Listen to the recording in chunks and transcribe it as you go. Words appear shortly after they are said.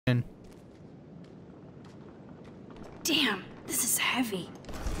Damn, this is heavy.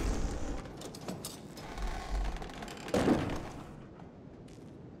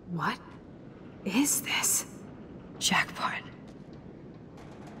 What is this? Jackpot.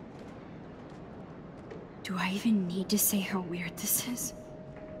 Do I even need to say how weird this is?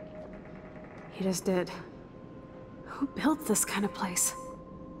 You just did. Who built this kind of place?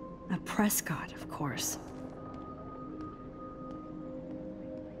 A Prescott, of course.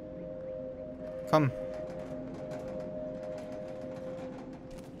 Komm.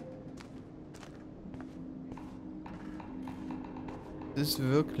 Das ist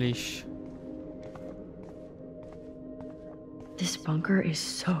wirklich... This bunker is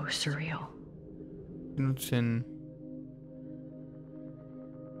so surreal. Benutzen.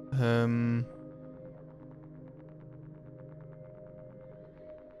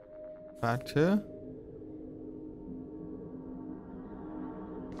 Warte.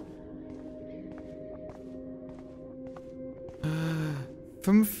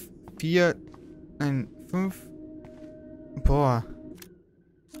 Fünf, vier, nein, 5. Boah.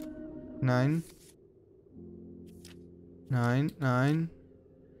 Nein. Nein, nein.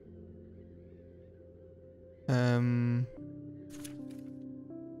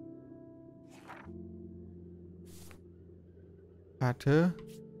 Warte.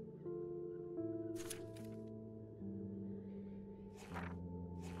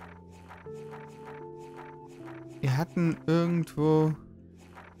 Wir hatten irgendwo...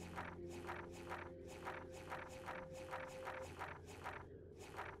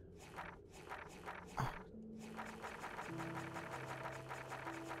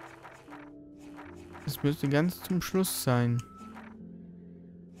 Das müsste ganz zum Schluss sein.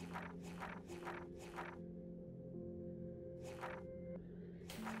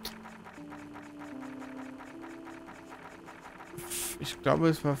 Ich glaube,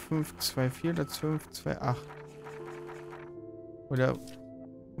 es war 524 oder 528. Oder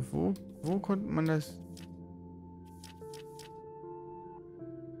wo konnte man das?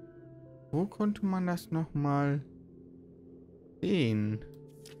 Wo konnte man das nochmal sehen?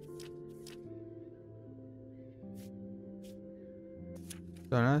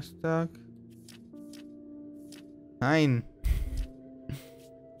 Donnerstag. Nein.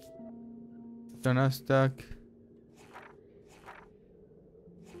 Donnerstag.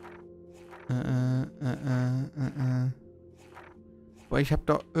 Boah, ich habe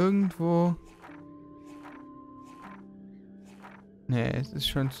doch irgendwo... Nee, es ist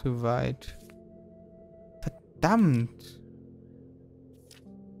schon zu weit. Verdammt.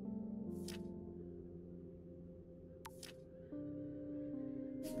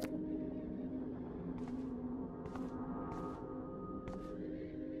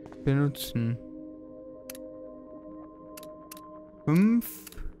 Benutzen. 5,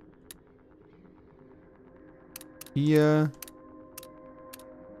 4,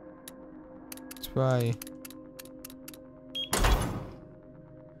 2.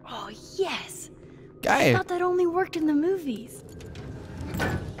 Oh, yes! I Geil! thought that only worked in the movies.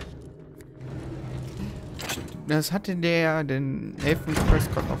 Das hatte der, den Nathan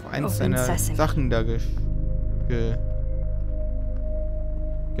Prescott auf eins seiner Sesame. Sachen da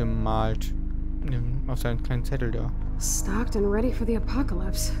gemalt. Auf seinen kleinen Zettel da. Stocked and ready for the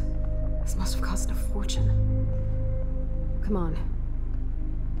apocalypse. This must have cost a fortune. Come on.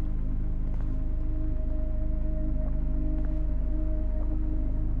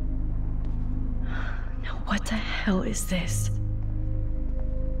 Now what the hell is this?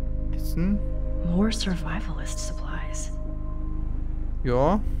 Essen? More survivalist supplies.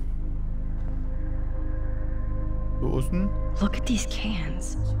 Ja. Dosen? Look at these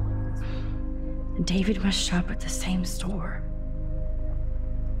cans. David must shop at the same store.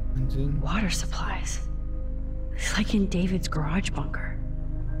 Wahnsinn. Water supplies. It's like in David's garage bunker.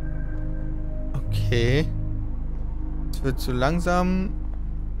 Okay. Es wird so langsam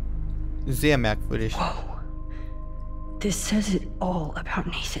sehr merkwürdig. Whoa. This says it all about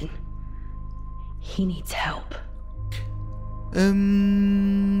Nathan. He needs help.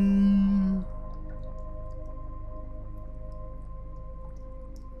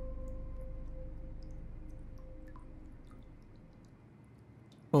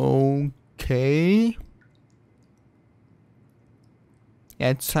 Okay. Er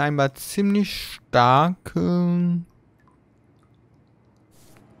hat scheinbar ziemlich starke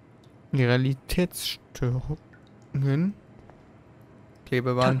Realitätsstörungen.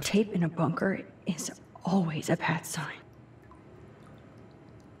 Klebeband. Duct tape in a bunker is always a bad sign.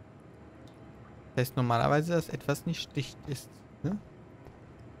 Das heißt normalerweise, dass etwas nicht dicht ist. Ne?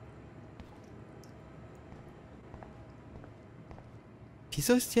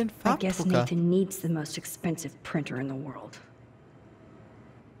 Wieso ist hier ein I guess Farbdrucker? Nathan needs the most expensive printer in the world.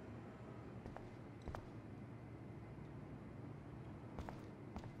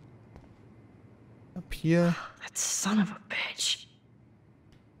 Papier. That son of a bitch.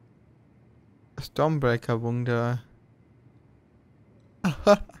 Stormbreaker-Wunder.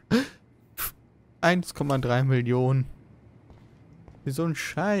 1,3 Millionen. Wie so ein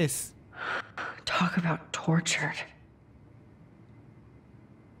Scheiß. Talk about tortured.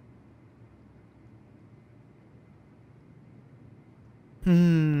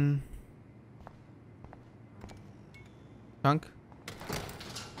 Dank.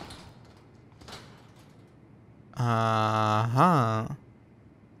 Aha.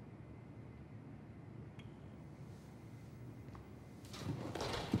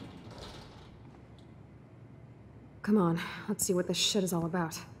 Come on, let's see what this shit is all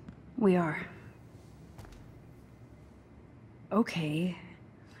about. We are. Okay.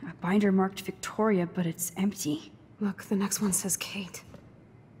 A binder marked Victoria, but it's empty. Look, the next one says Kate.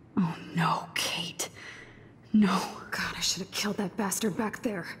 Oh no, Kate. No. God, I should have killed that bastard back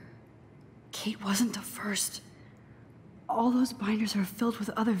there. Kate wasn't the first. All those binders are filled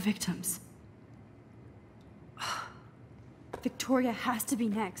with other victims. Victoria has to be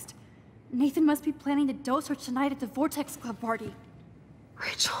next. Nathan must be planning to dose her tonight at the Vortex Club party.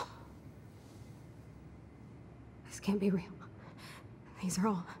 Rachel. This can't be real. These are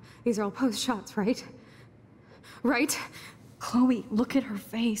all post shots, right? Right? Chloe, look at her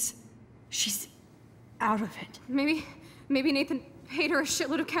face. She's out of it. Maybe Nathan paid her a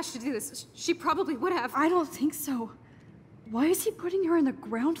shitload of cash to do this. She probably would have. I don't think so. Why is he putting her in the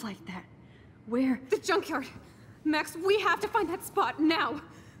ground like that? Where? The junkyard. Max, we have to find that spot now.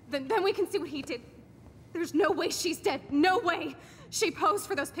 Then we can see what he did. There's no way she's dead. No way. She posed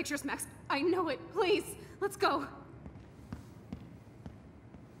for those pictures, Max. I know it. Please, let's go.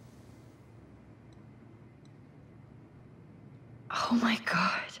 Oh my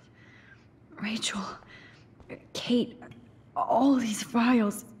god. Rachel. Kate. All these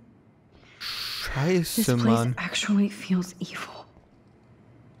files. This Scheiße, place Mann. actually feels evil.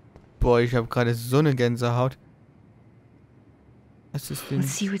 Boah, ich habe gerade so eine Gänsehaut. Was ist denn?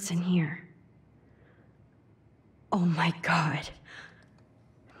 Let's see what's in here. Oh my god.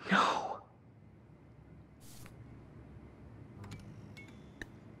 No.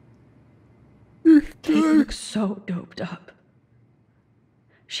 Kate looks so doped up.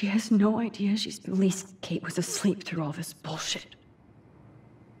 She has no idea at least Kate was asleep through all this bullshit.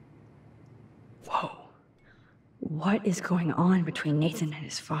 Whoa. What is going on between Nathan and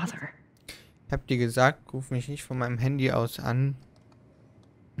his father? Ich hab dir gesagt, ruf mich nicht von meinem Handy aus an.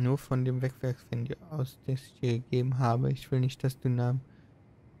 Nur von dem Wegwerfhandy aus, das ich dir gegeben habe. Ich will nicht, dass du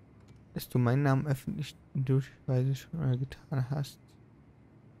meinen Namen öffentlich durchweise schon mal getan hast.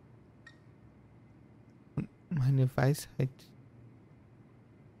 Und meine Weisheit.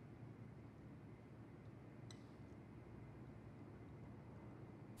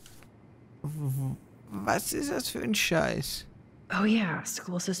 Was ist das für ein Scheiß? Oh yeah,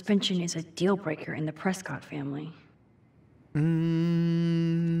 school suspension is a deal breaker in the Prescott family.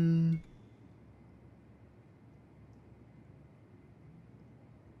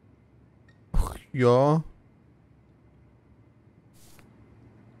 Ach, ja.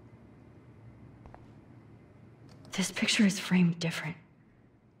 This picture is framed different.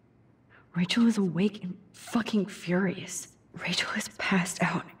 Rachel is awake and fucking furious. Rachel is passed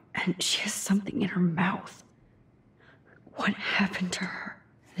out and she has something in her mouth. What happened to her?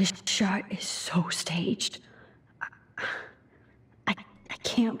 This shot is so staged. I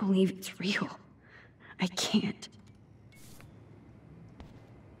can't believe it's real. I can't.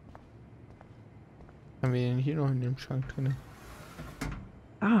 Haben wir denn hier noch in dem Schrank drin?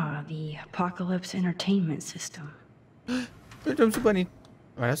 Ah, the Apocalypse Entertainment System. Mit dem Super Nintendo.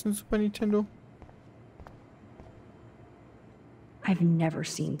 War das ein Super Nintendo? I've never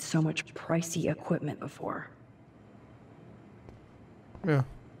seen so much pricey equipment before. Ja.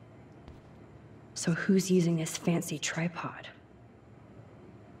 So who's using this fancy tripod?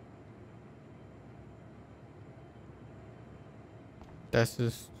 Das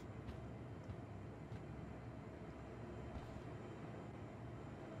ist...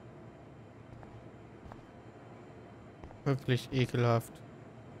 wirklich ekelhaft.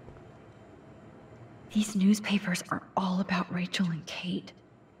 These newspapers are all about Rachel and Kate.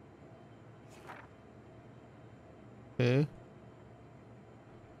 Okay.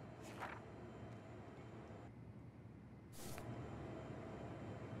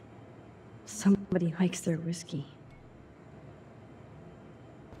 Somebody likes their whiskey.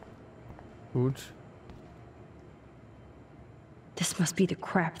 Gut. This must be the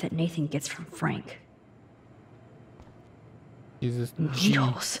crap that Nathan gets from Frank. Dieses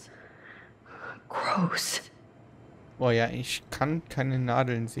Needles. Gross. Boah, ja, ich kann keine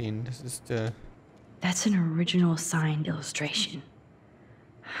Nadeln sehen. Das ist, That's an original signed illustration.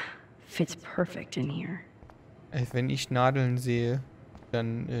 Fits perfect in here. wenn ich Nadeln sehe,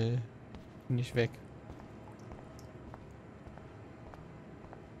 dann, bin ich weg.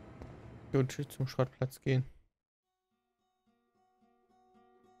 Gut, zum Schrottplatz gehen.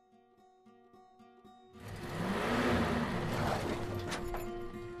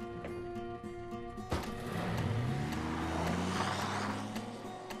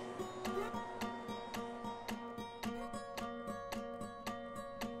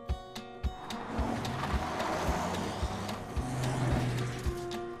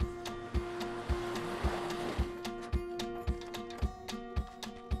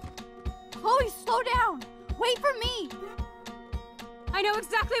 Chloe, slow down! Wait for me! I know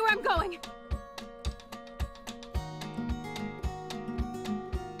exactly where I'm going!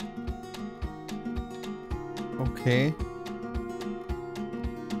 Okay.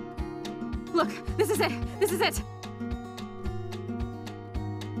 Look, this is it! This is it!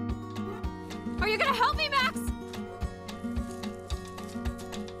 Are you gonna help me, Max?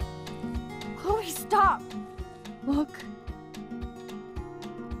 Chloe, stop! Look.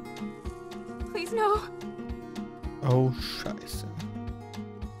 Please, no. Oh, Scheiße.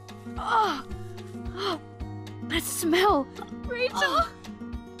 Oh, that smell! Rachel!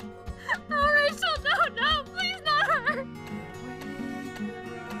 Oh, Rachel, no, please not her!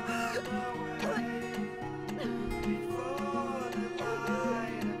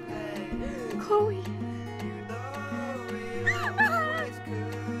 Chloe.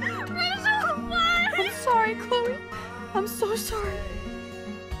 Rachel, what? I'm sorry, Chloe. I'm so sorry.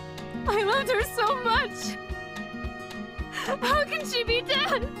 I loved her so much. How can she be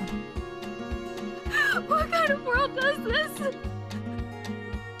dead? What kind of world does this?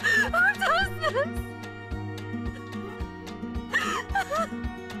 Who does this?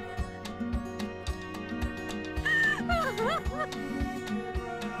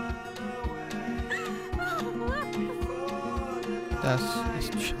 Das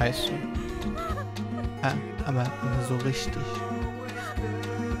ist scheiße. Ja, aber so richtig.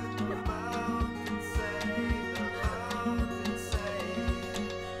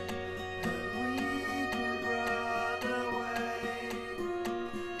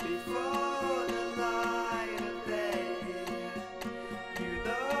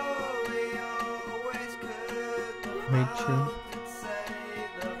 Mädchen.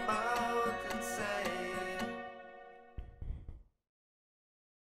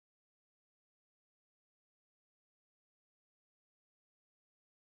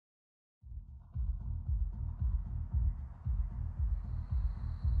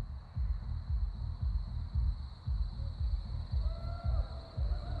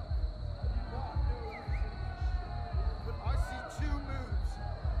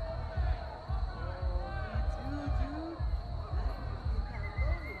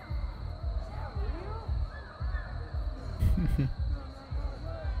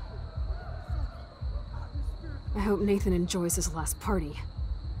 I hope Nathan enjoys his last party.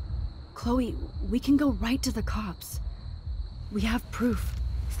 Chloe, we can go right to the cops. We have proof.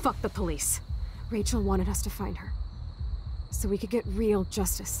 Fuck the police. Rachel wanted us to find her. So we could get real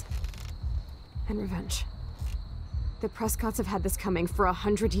justice. And revenge. The Prescotts have had this coming for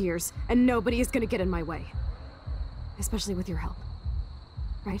 100 years, and nobody is gonna get in my way. Especially with your help.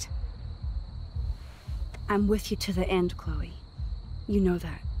 Right? I'm with you to the end, Chloe. You know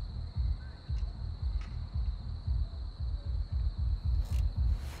that.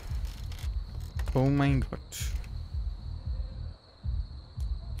 Oh mein Gott.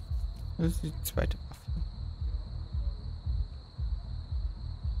 Das ist die zweite Waffe.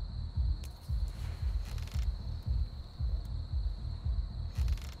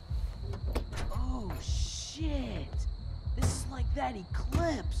 Oh shit! This is like that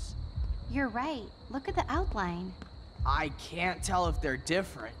eclipse. You're right. Look at the outline. I can't tell if they're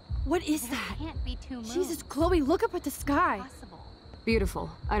different. What is There that? can't be two moons. Jesus, Chloe, look up at the sky. Possible. Beautiful.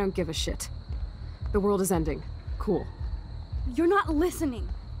 I don't give a shit. The world is ending. Cool. You're not listening.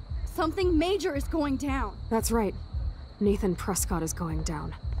 Something major is going down. That's right. Nathan Prescott is going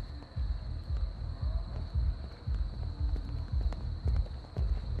down.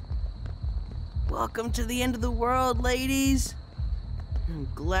 Welcome to the end of the world, ladies. I'm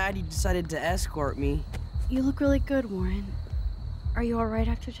glad you decided to escort me. You look really good, Warren. Are you alright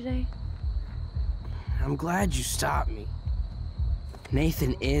after today? I'm glad you stopped me.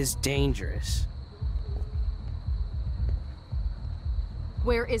 Nathan is dangerous.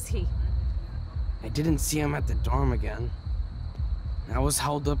 Where is he? I didn't see him at the dorm again. I was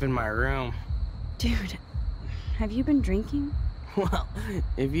held up in my room. Dude, have you been drinking? Well,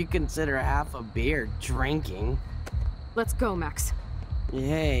 if you consider half a beer drinking. Let's go, Max.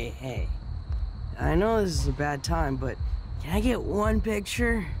 Hey. I know this is a bad time, but can I get one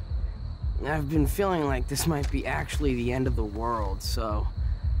picture? I've been feeling like this might be actually the end of the world, so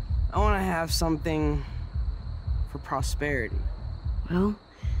I want to have something for prosperity. Well,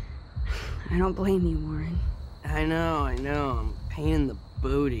 I don't blame you, Warren. I know, I'm a pain in the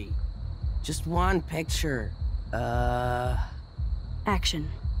booty. Just one picture. Action.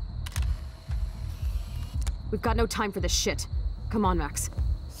 We've got no time for this shit. Come on, Max.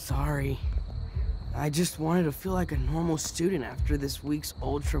 Sorry. I just wanted to feel like a normal student after this week's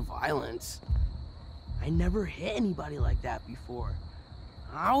ultra-violence. I never hit anybody like that before.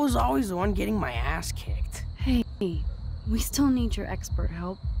 I was always the one getting my ass kicked. Hey, we still need your expert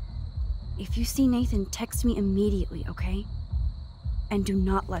help. If you see Nathan, text me immediately, okay? And do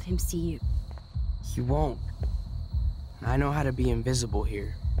not let him see you. He won't. I know how to be invisible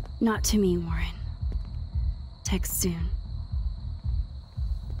here. Not to me, Warren. Text soon.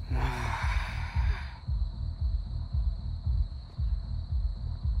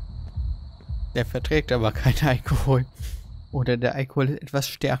 Der verträgt aber keinen Alkohol. Oder der Alkohol ist etwas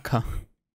stärker.